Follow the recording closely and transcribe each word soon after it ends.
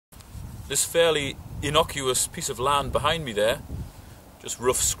This fairly innocuous piece of land behind me there, just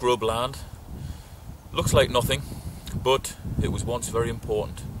rough scrub land, looks like nothing, but it was once very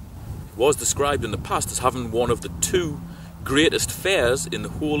important. It was described in the past as having one of the two greatest fairs in the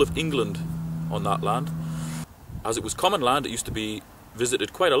whole of England on that land. As it was common land, it used to be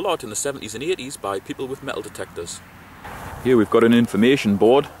visited quite a lot in the 70s and 80s by people with metal detectors. Here we've got an information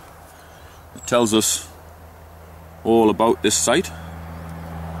board that tells us all about this site.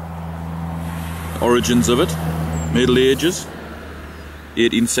 Origins of it, Middle Ages,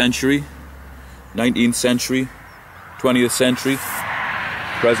 18th century, 19th century, 20th century,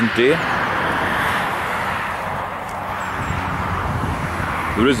 present day.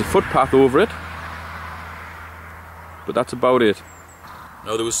 There is a footpath over it, but that's about it.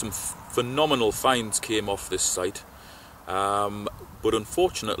 Now there was some phenomenal finds came off this site, but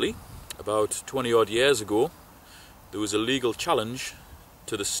unfortunately about 20 odd years ago there was a legal challenge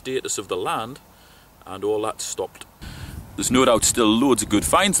to the status of the land and all that stopped. There's no doubt still loads of good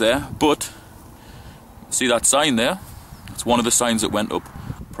finds there, but see that sign there? It's one of the signs that went up.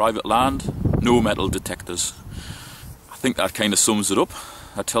 Private land, no metal detectors. I think that kind of sums it up.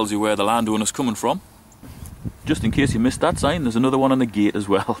 That tells you where the landowner's coming from. Just in case you missed that sign, there's another one on the gate as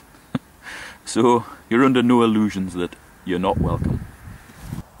well. So you're under no illusions that you're not welcome.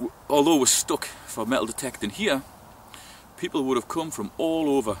 Although we're stuck for metal detecting here, people would have come from all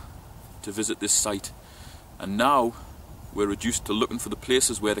over to visit this site, and now we're reduced to looking for the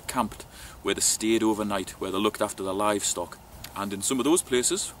places where they camped, where they stayed overnight, where they looked after their livestock, and in some of those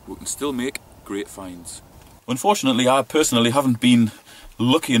places we can still make great finds. Unfortunately, I personally haven't been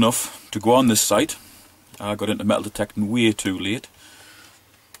lucky enough to go on this site. I got into metal detecting way too late.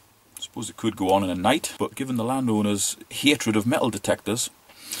 I suppose it could go on in a night, but given the landowner's hatred of metal detectors,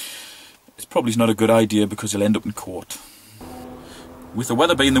 it's probably not a good idea because you'll end up in court. With the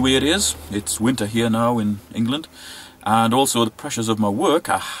weather being the way it is, it's winter here now in England, and also the pressures of my work,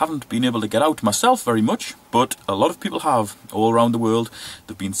 I haven't been able to get out myself very much, but a lot of people have all around the world.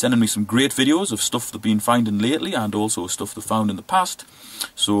 They've been sending me some great videos of stuff they've been finding lately and also stuff they've found in the past,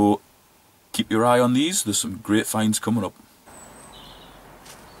 so keep your eye on these. There's some great finds coming up.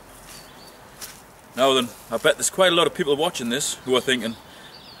 Now then, I bet there's quite a lot of people watching this who are thinking,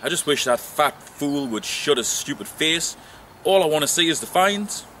 I just wish that fat fool would shut his stupid face. All I want to see is the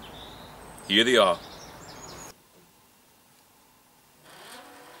finds. Here they are.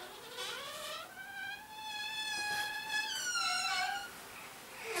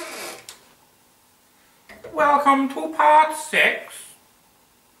 Welcome to part 6.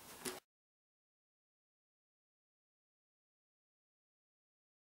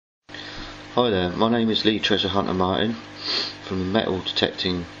 Hi there, my name is Lee Treasure Hunter Martin from the Metal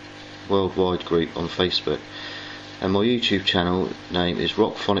Detecting Worldwide group on Facebook, and my YouTube channel name is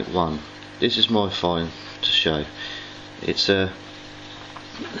Rockphonic1. This is my find to show. It's a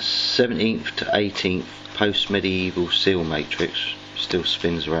 17th to 18th post-medieval seal matrix, still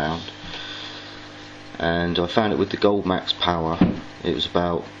spins around, and I found it with the Gold Max power. It was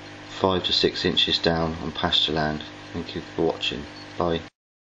about 5 to 6 inches down on pasture land. Thank you for watching. Bye.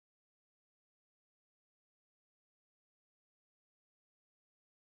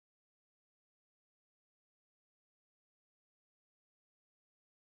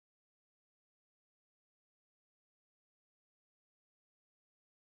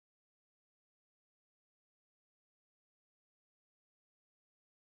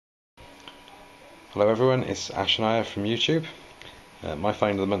 Hello everyone, it's Ashanaya from YouTube. My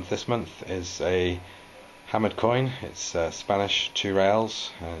find of the month this month is a hammered coin. It's Spanish, 2 reals,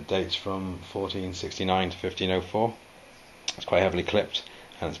 dates from 1469 to 1504. It's quite heavily clipped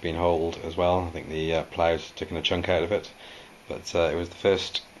and it's been holed as well. I think the plough's taken a chunk out of it, but it was the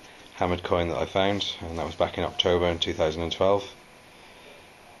first hammered coin that I found, and that was back in October in 2012.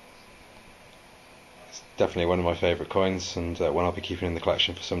 It's definitely one of my favourite coins, and one I'll be keeping in the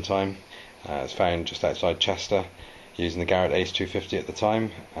collection for some time. It's found just outside Chester using the Garrett Ace 250 at the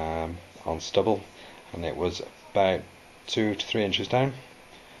time, on stubble, and it was about 2 to 3 inches down.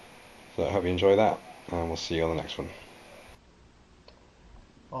 So I hope you enjoy that, and we'll see you on the next one.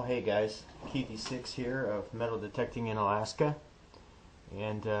 Oh hey guys, Keithy6 here of Metal Detecting in Alaska,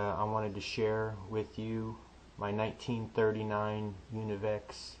 and I wanted to share with you my 1939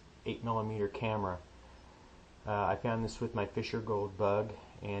 Univex 8mm camera. I found this with my Fisher Gold bug,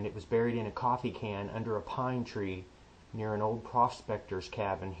 and it was buried in a coffee can under a pine tree near an old prospector's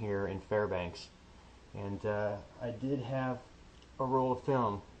cabin here in Fairbanks. And I did have a roll of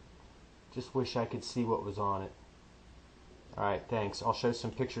film. Just wish I could see what was on it. Alright, thanks. I'll show some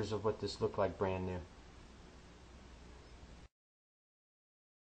pictures of what this looked like brand new.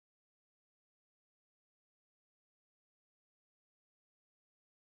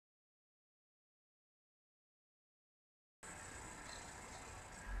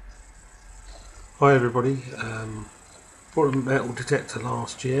 Hi everybody, bought a metal detector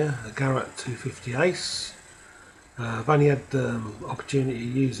last year, a Garrett 250 Ace. I've only had the opportunity to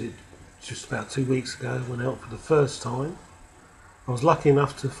use it just about 2 weeks ago. Went out for the first time. I was lucky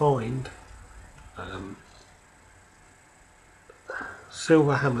enough to find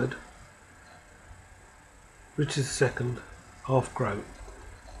silver hammered Richard II half groat.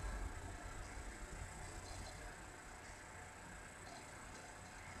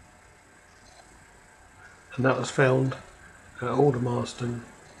 And that was found at Aldermaston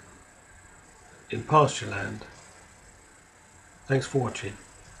in pasture land. Thanks for watching.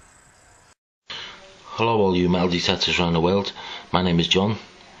 Hello all you metal detectors around the world, my name is John,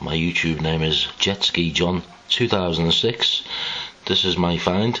 my YouTube name is Jetski John 2006. This is my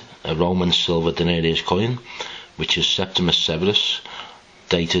find, a Roman silver denarius coin, which is Septimus Severus,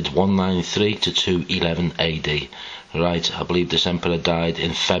 dated 193 to 211 AD. Right, I believe this emperor died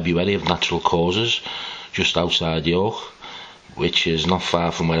in February of natural causes, just outside York, which is not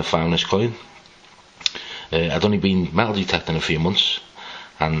far from where I found this coin. I'd only been metal detecting a few months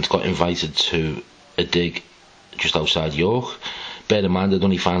and got invited to a dig just outside York. Bear in mind I'd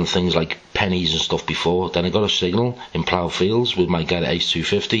only found things like pennies and stuff before. Then I got a signal in plough fields with my Garrett Ace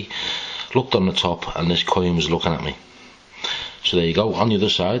 250, looked on the top and this coin was looking at me. So there you go. On the other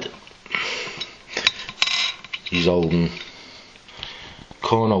side he's holding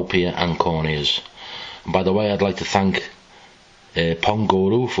cornopia and corneas. And by the way, I'd like to thank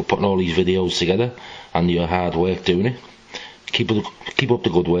Pondguru for putting all these videos together and your hard work doing it. Keep up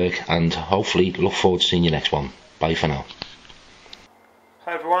the good work and hopefully look forward to seeing you next one. Bye for now.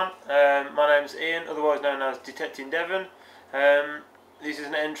 Hi everyone, my name's Ian, otherwise known as Detecting Devon. This is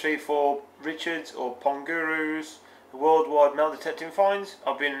an entry for Richard's or Pondguru's worldwide metal detecting finds.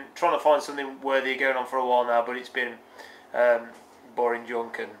 I've been trying to find something worthy going on for a while now, but it's been boring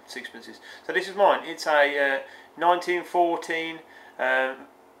junk and sixpences. So this is mine. It's a 1914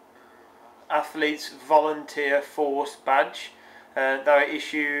 Athletes Volunteer Force badge. They were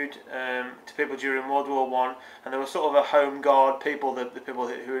issued to people during World War I, and they were sort of a home guard people, the people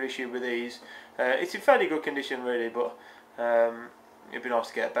who were issued with these. It's in fairly good condition really, but it'd be nice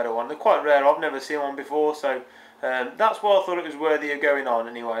to get a better one. They're quite rare, I've never seen one before, so that's why I thought it was worthy of going on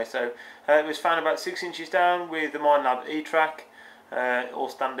anyway. So it was found about 6 inches down with the Minelab E-Track, all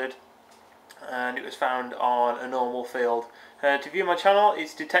standard, and it was found on a normal field. To view my channel,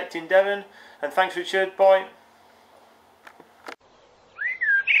 it's Detecting Devon, and thanks Richard, bye.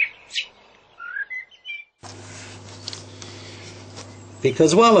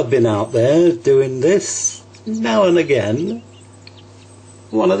 Because while I've been out there doing this, now and again,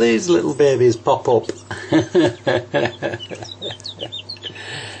 one of these little babies pop up.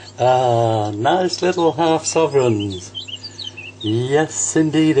 Ah, nice little half sovereigns. Yes,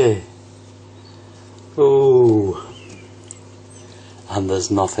 indeedy. Ooh. And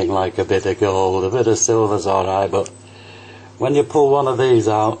there's nothing like a bit of gold. A bit of silver's alright, but when you pull one of these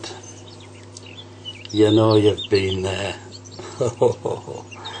out, you know you've been there.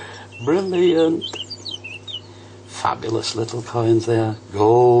 Brilliant. Fabulous little coins there.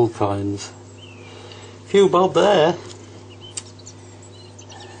 Gold coins. Few bob there.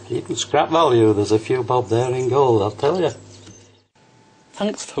 Even scrap value, there's a few bob there in gold, I'll tell you.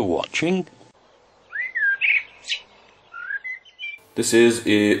 Thanks for watching. This is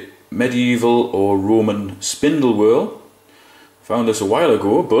a medieval or Roman spindle whorl. Found this a while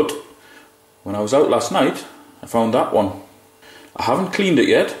ago, but when I was out last night I found that one. I haven't cleaned it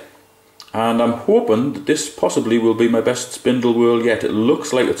yet, and I'm hoping that this possibly will be my best spindle whorl yet. It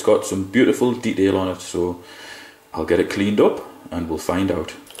looks like it's got some beautiful detail on it, so I'll get it cleaned up and we'll find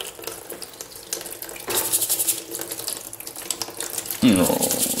out. Oh,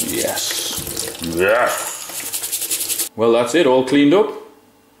 yes. Yes. Well, that's it, all cleaned up,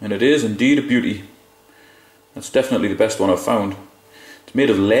 and it is indeed a beauty. That's definitely the best one I've found. It's made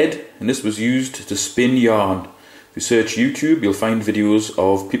of lead, and this was used to spin yarn. If you search YouTube, you'll find videos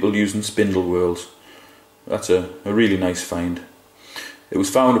of people using spindle whorls. That's a really nice find. It was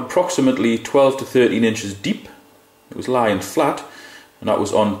found approximately 12 to 13 inches deep. It was lying flat, and that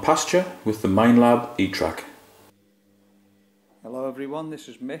was on pasture with the Minelab E-Track. Hello everyone, this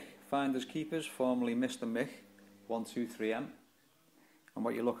is Mick, Finders Keepers, formerly Mr. Mick, 123M. And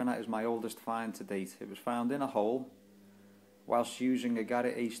what you're looking at is my oldest find to date. It was found in a hole whilst using a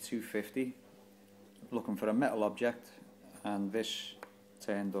Garrett Ace 250, looking for a metal object, and this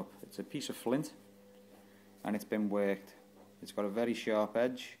turned up. It's a piece of flint and it's been worked. It's got a very sharp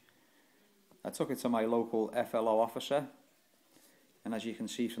edge. I took it to my local FLO officer, and as you can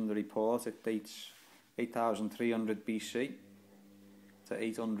see from the report, it dates 8300 BC to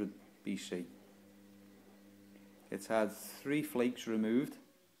 800 BC. It's had 3 flakes removed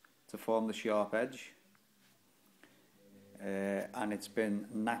to form the sharp edge, and it's been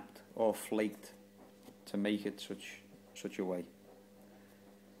knapped or flaked to make it such a way.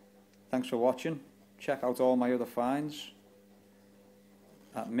 Thanks for watching. Check out all my other finds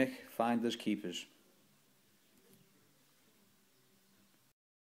at Mick Finders Keepers.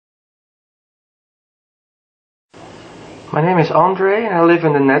 My name is Andre and I live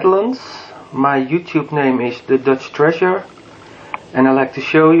in the Netherlands. My YouTube name is The Dutch Treasure, and I'd like to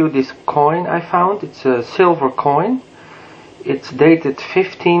show you this coin I found. It's a silver coin. It's dated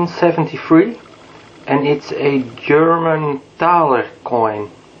 1573 and it's a German thaler coin.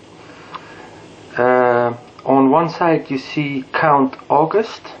 On one side you see Count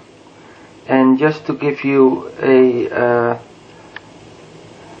August, and just to give you a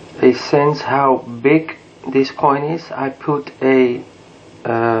sense how big this coin is, I put a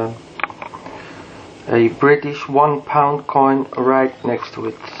British £1 coin right next to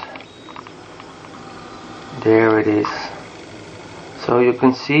it. There it is. So you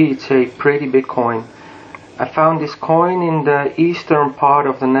can see it's a pretty big coin. I found this coin in the eastern part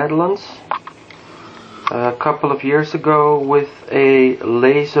of the Netherlands a couple of years ago with a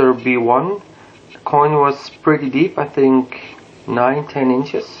laser B1. The coin was pretty deep, I think 9-10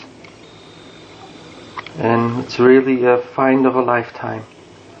 inches. And it's really a find of a lifetime.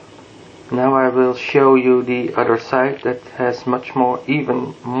 Now I will show you the other side that has much more,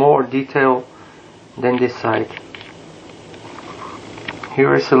 even more detail than this side.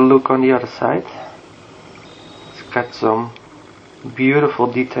 Here is a look on the other side. It's got some beautiful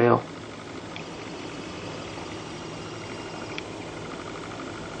detail.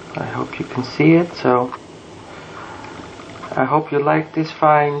 I hope you can see it. So I hope you like this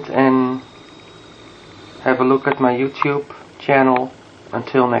find and have a look at my YouTube channel.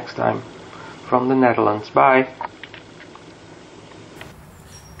 Until next time, from the Netherlands. Bye.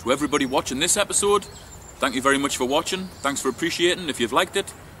 To everybody watching this episode, thank you very much for watching. Thanks for appreciating. If you've liked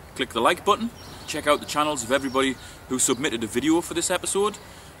it, click the like button. Check out the channels of everybody who submitted a video for this episode.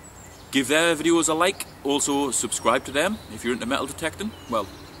 Give their videos a like. Also subscribe to them if you're into metal detecting. Well,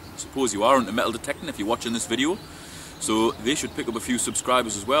 I suppose you are into metal detecting if you're watching this video. So they should pick up a few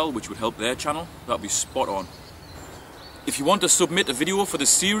subscribers as well, which would help their channel. That'd be spot on. If you want to submit a video for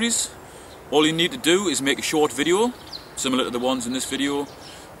this series, all you need to do is make a short video, similar to the ones in this video,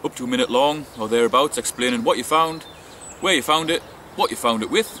 up to a minute long or thereabouts, explaining what you found, where you found it, what you found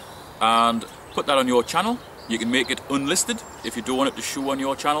it with, and put that on your channel. You can make it unlisted if you don't want it to show on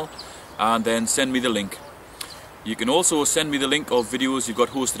your channel, and then send me the link. You can also send me the link of videos you've got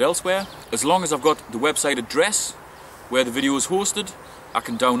hosted elsewhere. As long as I've got the website address where the video is hosted, I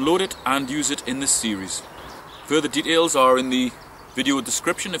can download it and use it in this series. Further details are in the video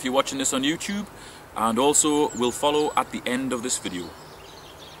description if you're watching this on YouTube, and also will follow at the end of this video.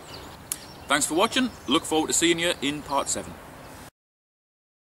 Thanks for watching. Look forward to seeing you in part 7.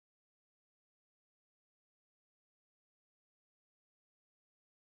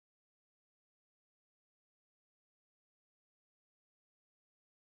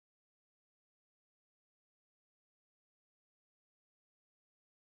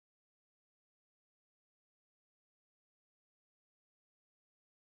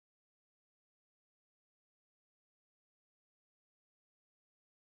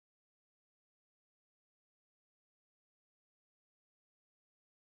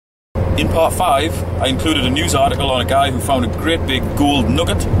 In part 5, I included a news article on a guy who found a great big gold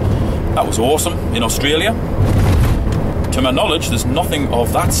nugget. That was awesome, in Australia. To my knowledge, there's nothing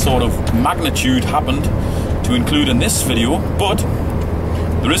of that sort of magnitude happened to include in this video, but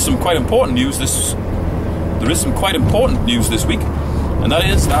there is some quite important news this week, and that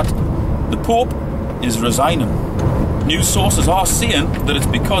is that the Pope is resigning. News sources are saying that it's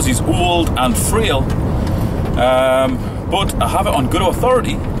because he's old and frail, but I have it on good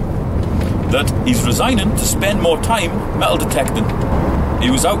authority that he's resigning to spend more time metal detecting. He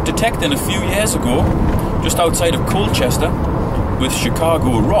was out detecting a few years ago, just outside of Colchester, with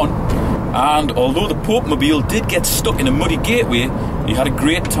Chicago Ron, and although the Pope Mobile did get stuck in a muddy gateway, he had a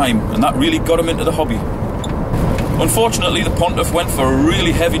great time, and that really got him into the hobby. Unfortunately, the Pontiff went for a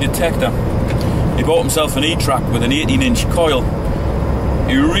really heavy detector. He bought himself an E-track with an 18-inch coil.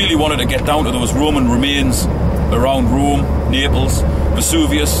 He really wanted to get down to those Roman remains around Rome, Naples,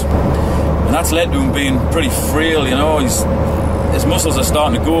 Vesuvius, and that's led to him being pretty frail, you know. His muscles are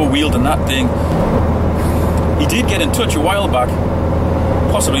starting to go wielding that thing. He did get in touch a while back,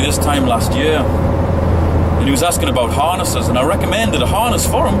 possibly this time last year, and he was asking about harnesses, and I recommended a harness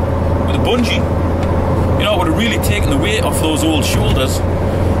for him with a bungee. You know, it would have really taken the weight off those old shoulders,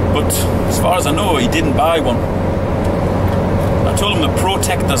 but as far as I know, he didn't buy one. told them the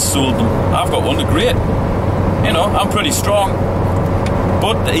Protectors sold them. I've got one, they're great. You know, I'm pretty strong.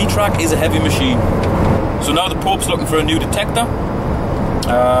 But the E-Track is a heavy machine. So now the Pope's looking for a new detector.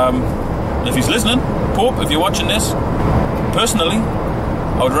 If he's listening, Pope, if you're watching this, personally,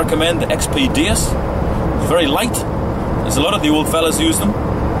 I would recommend the XP Deus. It's very light. There's a lot of the old fellas use them.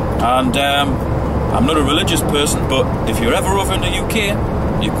 And I'm not a religious person, but if you're ever over in the UK,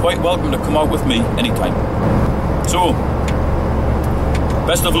 you're quite welcome to come out with me anytime. So,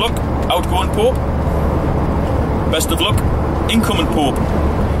 best of luck, outgoing Pope. Best of luck, incoming Pope.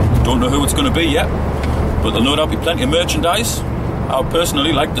 Don't know who it's going to be yet, but there'll no doubt be plenty of merchandise. I would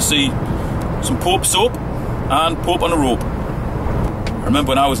personally like to see some Pope soap and Pope on a rope. I remember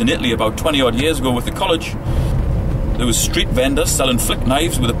when I was in Italy about 20 odd years ago with the college, there was street vendors selling flick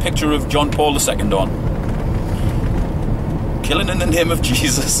knives with a picture of John Paul II on. Killing in the name of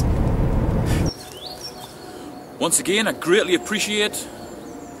Jesus. Once again, I greatly appreciate...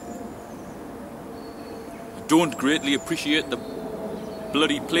 I don't greatly appreciate the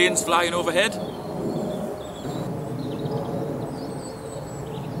bloody planes flying overhead.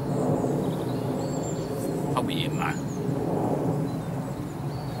 How are you, man?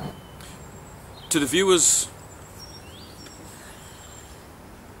 To the viewers...